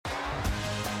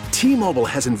T-Mobile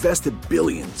has invested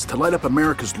billions to light up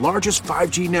America's largest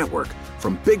 5G network,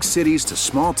 from big cities to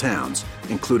small towns,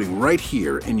 including right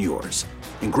here in yours.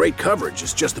 And great coverage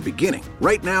is just the beginning.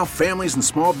 Right now, families and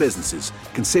small businesses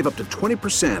can save up to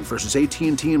 20% versus AT&T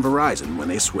and Verizon when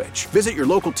they switch. Visit your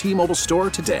local T-Mobile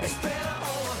store today.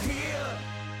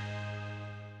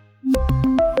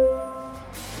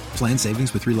 Plan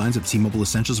savings with 3 lines of T-Mobile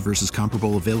Essentials versus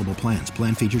comparable available plans.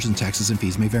 Plan features and taxes and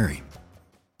fees may vary.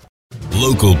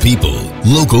 Local people,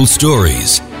 local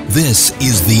stories. This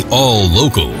is the All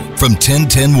Local from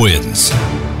 1010 Wins.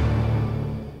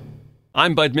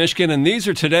 I'm Bud Mishkin, and these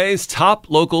are today's top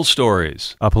local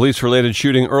stories. A police-related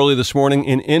shooting early this morning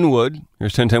in Inwood.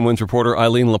 Here's 1010 Wins reporter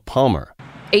Eileen LaPalmer.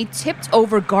 A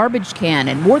tipped-over garbage can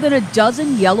and more than a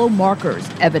dozen yellow markers,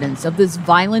 evidence of this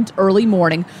violent early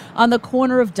morning on the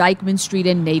corner of Dyckman Street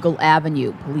and Nagel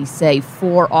Avenue. Police say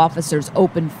 4 officers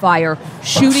opened fire,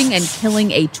 shooting and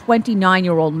killing a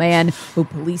 29-year-old man who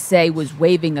police say was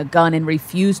waving a gun and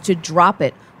refused to drop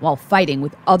it while fighting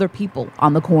with other people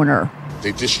on the corner.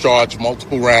 They discharged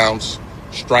multiple rounds,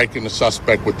 striking the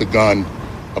suspect with the gun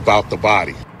about the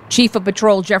body. Chief of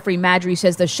Patrol Jeffrey Madry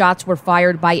says the shots were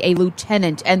fired by a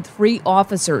lieutenant and 3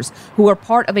 officers who are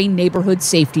part of a neighborhood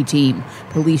safety team.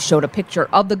 Police showed a picture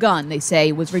of the gun they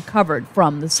say was recovered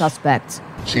from the suspect.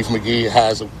 Chief McGee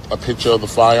has a picture of the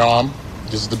firearm.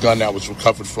 This is the gun that was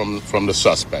recovered from the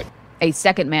suspect. A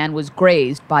second man was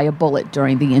grazed by a bullet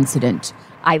during the incident.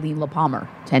 Eileen LaPalmer,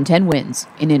 1010 Wins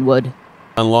in Inwood.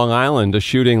 On Long Island, a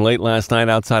shooting late last night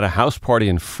outside a house party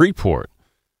in Freeport.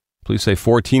 Police say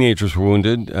 4 teenagers were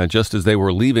wounded just as they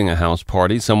were leaving a house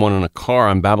party. Someone in a car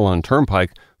on Babylon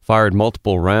Turnpike fired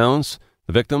multiple rounds.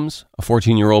 The victims, a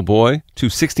 14-year-old boy, 2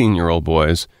 16-year-old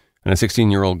boys, and a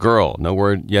 16-year-old girl. No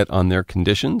word yet on their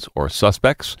conditions or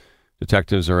suspects.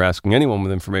 Detectives are asking anyone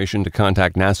with information to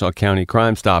contact Nassau County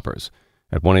Crime Stoppers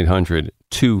at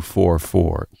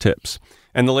 1-800-244-TIPS.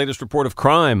 And the latest report of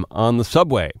crime on the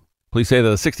subway. Police say that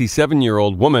a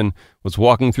 67-year-old woman was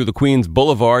walking through the Queens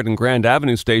Boulevard and Grand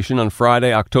Avenue station on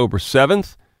Friday, October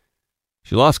 7th.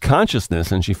 She lost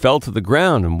consciousness and she fell to the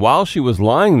ground. And while she was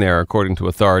lying there, according to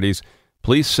authorities,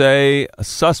 police say a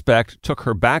suspect took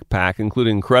her backpack,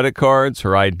 including credit cards,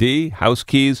 her ID, house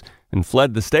keys, and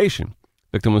fled the station.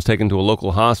 Victim was taken to a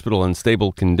local hospital in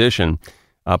stable condition.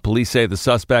 Police say the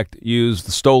suspect used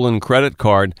the stolen credit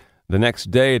card the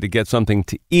next day to get something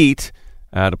to eat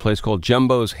at a place called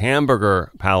Jumbo's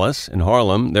Hamburger Palace in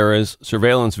Harlem. There is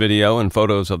surveillance video and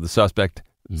photos of the suspect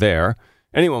there.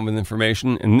 Anyone with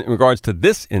information in regards to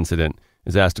this incident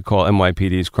is asked to call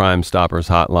NYPD's Crime Stoppers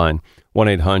hotline,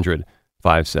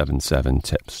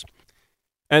 1-800-577-TIPS.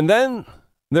 And then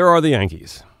there are the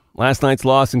Yankees. Last night's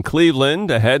loss in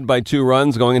Cleveland, ahead by 2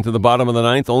 runs going into the bottom of the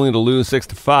ninth, only to lose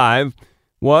 6-5,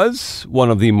 was one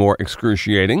of the more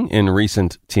excruciating in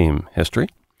recent team history.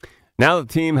 Now the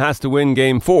team has to win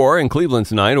Game 4 in Cleveland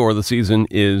tonight or the season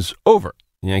is over.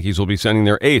 The Yankees will be sending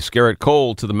their ace, Garrett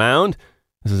Cole, to the mound.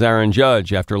 This is Aaron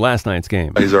Judge after last night's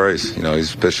game. He's our ace.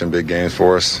 He's pitching big games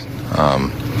for us.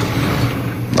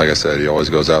 Like I said, he always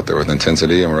goes out there with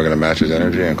intensity, and we're going to match his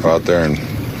energy and go out there and,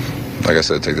 like I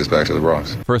said, take this back to the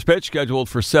Bronx. First pitch scheduled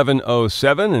for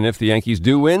 7:07, and if the Yankees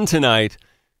do win tonight,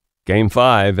 Game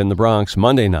 5 in the Bronx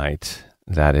Monday night.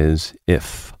 That is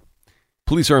if.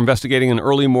 Police are investigating an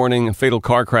early morning fatal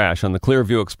car crash on the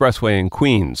Clearview Expressway in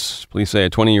Queens. Police say a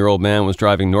 20-year-old man was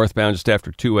driving northbound just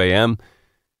after 2 a.m.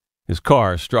 His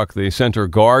car struck the center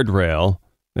guardrail,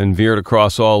 then veered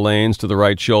across all lanes to the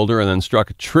right shoulder and then struck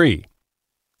a tree.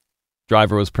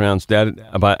 Driver was pronounced dead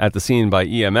at the scene by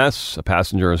EMS. A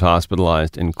passenger is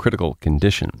hospitalized in critical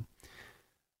condition.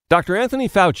 Dr. Anthony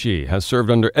Fauci has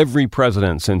served under every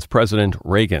president since President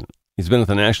Reagan. He's been at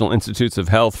the National Institutes of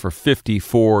Health for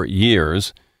 54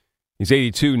 years. He's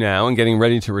 82 now and getting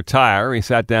ready to retire. He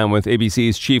sat down with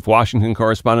ABC's chief Washington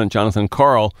correspondent Jonathan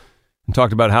Karl and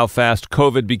talked about how fast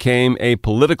COVID became a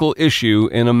political issue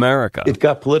in America. It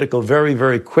got political very,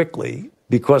 very quickly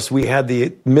because we had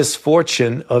the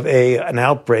misfortune of an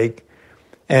outbreak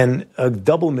and a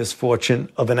double misfortune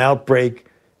of an outbreak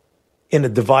in a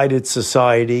divided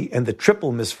society and the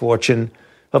triple misfortune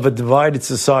of a divided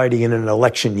society in an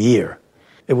election year.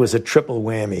 It was a triple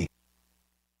whammy.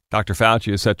 Dr.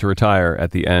 Fauci is set to retire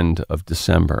at the end of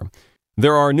December.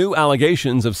 There are new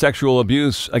allegations of sexual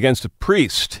abuse against a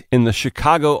priest in the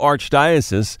Chicago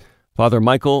Archdiocese, Father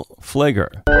Michael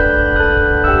Pfleger.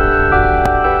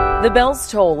 The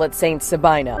bells toll at St.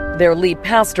 Sabina. Their lead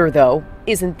pastor, though,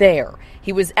 isn't there.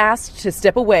 He was asked to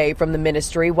step away from the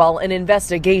ministry while an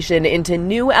investigation into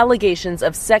new allegations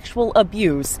of sexual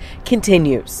abuse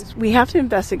continues. We have to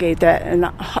investigate that,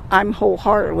 and I'm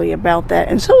wholeheartedly about that,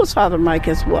 and so is Father Mike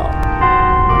as well.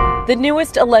 The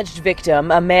newest alleged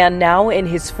victim, a man now in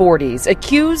his 40s,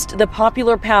 accused the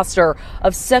popular pastor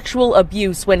of sexual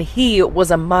abuse when he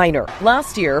was a minor.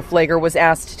 Last year, Pfleger was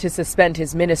asked to suspend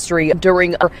his ministry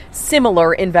during a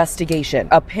similar investigation.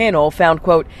 A panel found,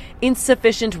 quote,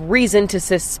 insufficient reason to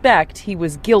suspect he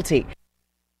was guilty.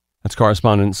 That's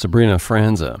correspondent Sabrina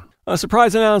Franza. A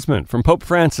surprise announcement from Pope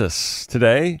Francis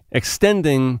today,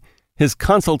 extending his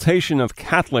consultation of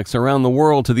Catholics around the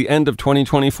world to the end of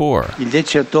 2024.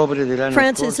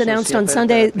 Francis announced on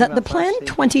Sunday that the planned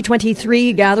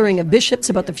 2023 gathering of bishops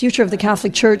about the future of the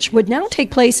Catholic Church would now take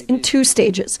place in two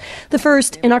stages. The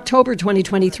first in October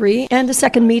 2023 and a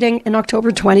second meeting in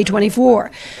October 2024.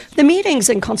 The meetings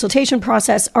and consultation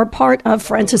process are part of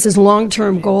Francis's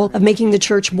long-term goal of making the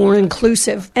Church more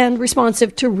inclusive and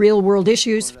responsive to real-world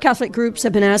issues. Catholic groups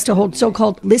have been asked to hold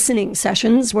so-called listening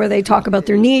sessions where they talk about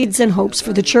their needs and hopes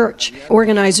for the Church.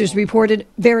 Organizers reported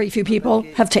very few people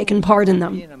have taken part in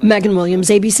them. Megan Williams,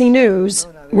 ABC News,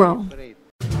 Rome.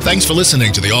 Thanks for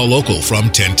listening to the All Local from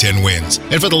 1010 Wins.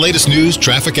 And for the latest news,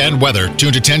 traffic, and weather,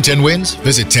 tune to 1010 Wins,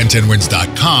 visit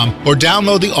 1010wins.com, or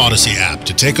download the Odyssey app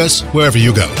to take us wherever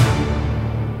you go.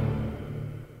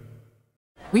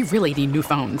 We really need new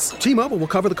phones. T-Mobile will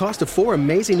cover the cost of 4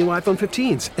 amazing new iPhone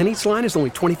 15s, and each line is only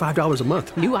 $25 a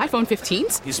month. New iPhone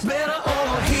 15s? It's better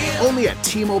over here. Only at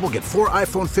T-Mobile, get 4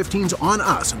 iPhone 15s on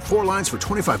us and 4 lines for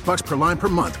 $25 per line per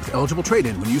month with eligible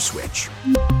trade-in when you switch.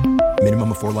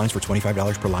 Minimum of 4 lines for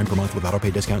 $25 per line per month with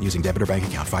autopay discount using debit or bank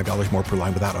account. $5 more per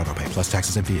line without autopay, plus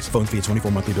taxes and fees. Phone fee at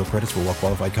 24 monthly bill credits for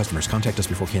well-qualified customers. Contact us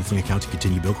before canceling account to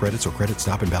continue bill credits or credit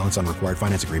stop and balance on required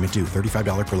finance agreement due.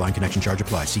 $35 per line connection charge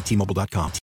applies. See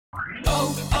T-Mobile.com.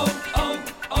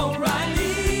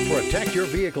 O'Reilly. Protect your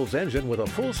vehicle's engine with a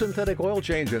full synthetic oil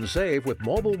change and save with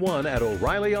Mobil 1 at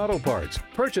O'Reilly Auto Parts.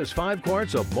 Purchase 5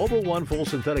 quarts of Mobil 1 full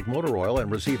synthetic motor oil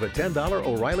and receive a $10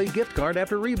 O'Reilly gift card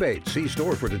after rebate. See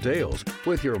store for details.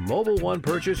 With your Mobil 1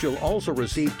 purchase, you'll also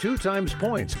receive 2 times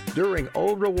points during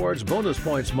O Rewards Bonus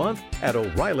Points Month at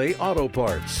O'Reilly Auto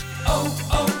Parts.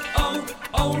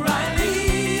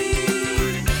 O'Reilly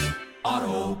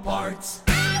Auto Parts.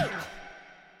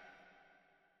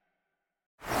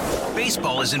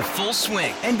 Baseball is in full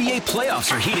swing. NBA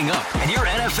playoffs are heating up, and your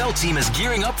NFL team is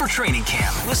gearing up for training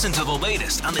camp. Listen to the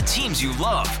latest on the teams you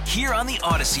love here on the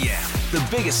Odyssey app. The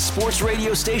biggest sports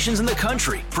radio stations in the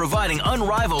country, providing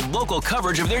unrivaled local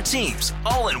coverage of their teams,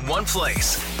 all in one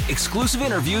place. Exclusive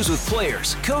interviews with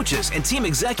players, coaches, and team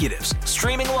executives,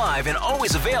 streaming live and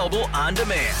always available on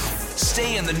demand.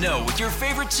 Stay in the know with your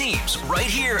favorite teams right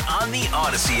here on the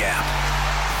Odyssey app.